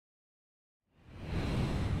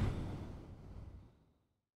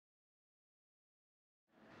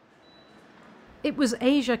It was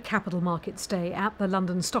Asia Capital Markets Day at the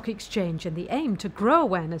London Stock Exchange, and the aim to grow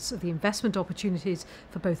awareness of the investment opportunities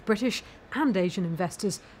for both British and Asian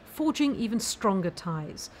investors, forging even stronger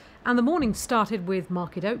ties. And the morning started with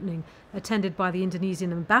market opening, attended by the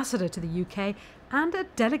Indonesian ambassador to the UK and a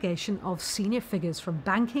delegation of senior figures from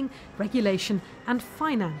banking, regulation and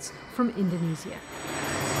finance from Indonesia.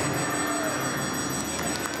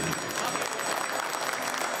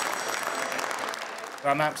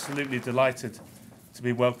 I'm absolutely delighted to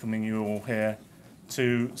be welcoming you all here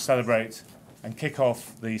to celebrate and kick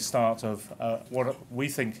off the start of what we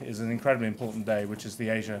think is an incredibly important day, which is the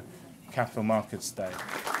Asia Capital Markets Day.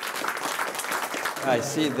 I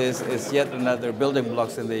see this as yet another building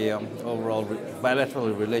blocks in the overall bilateral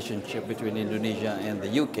relationship between Indonesia and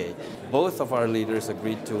the UK. Both of our leaders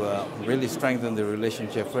agreed to really strengthen the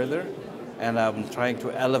relationship further, and I'm trying to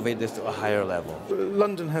elevate this to a higher level.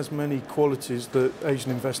 London has many qualities that Asian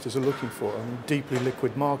investors are looking for. I mean, deeply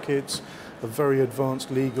liquid markets, a very advanced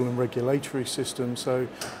legal and regulatory system, so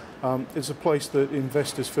it's a place that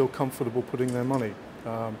investors feel comfortable putting their money.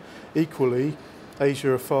 Equally,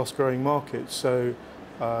 Asia are fast-growing markets, so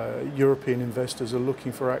European investors are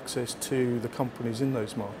looking for access to the companies in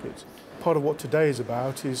those markets. Part of what today is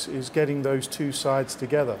about is getting those two sides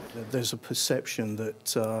together. There's a perception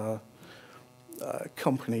that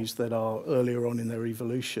companies that are earlier on in their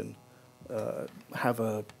evolution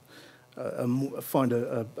find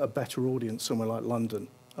a better audience somewhere like London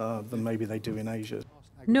than maybe they do in Asia.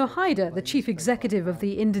 Nur Haider, the chief executive of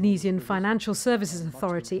the Indonesian Financial Services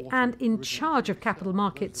Authority and in charge of capital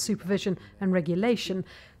markets supervision and regulation,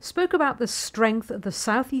 spoke about the strength of the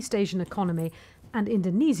Southeast Asian economy and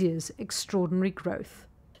Indonesia's extraordinary growth.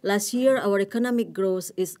 Last year, our economic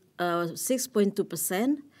growth is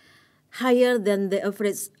 6.2%, higher than the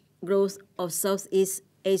average growth of Southeast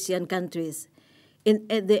Asian countries. In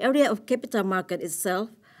the area of capital market itself,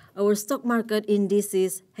 our stock market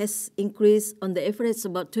indices has increased on the average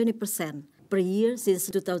about 20% per year since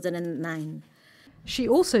 2009. She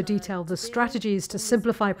also detailed the strategies to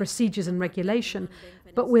simplify procedures and regulation,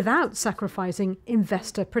 but without sacrificing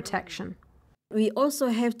investor protection. We also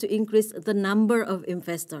have to increase the number of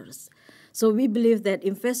investors. So we believe that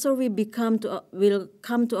investors will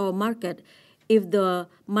come to our market if the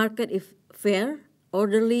market is fair,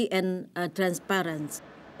 orderly and transparent.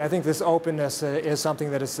 I think this openness is something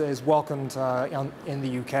that is welcomed in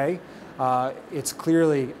the UK. It's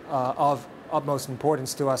clearly of utmost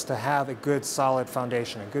importance to us to have a good, solid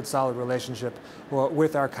foundation, a good, solid relationship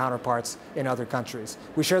with our counterparts in other countries.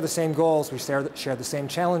 We share the same goals, we share the same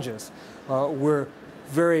challenges. We're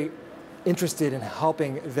very interested in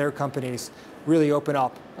helping their companies really open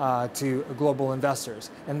up to global investors.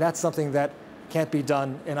 And that's something that can't be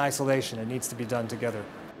done in isolation. It needs to be done together.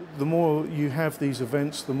 The more you have these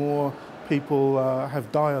events, the more people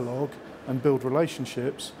have dialogue and build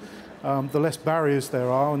relationships, the less barriers there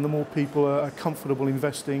are and the more people are comfortable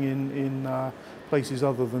investing in places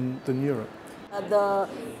other than Europe. The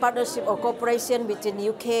partnership or cooperation between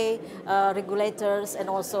UK regulators and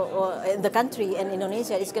also the country and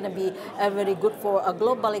Indonesia is going to be very good for a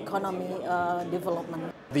global economy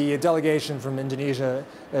development. The delegation from Indonesia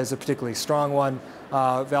is a particularly strong one.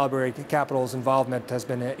 Valbury Capital's involvement has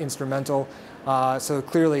been instrumental. So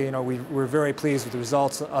clearly, we're very pleased with the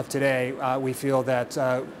results of today. We feel that,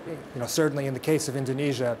 certainly in the case of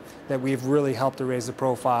Indonesia, that we've really helped to raise the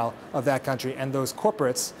profile of that country and those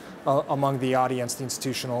corporates among the audience, the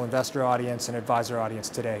institutional investor audience and advisor audience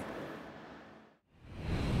today.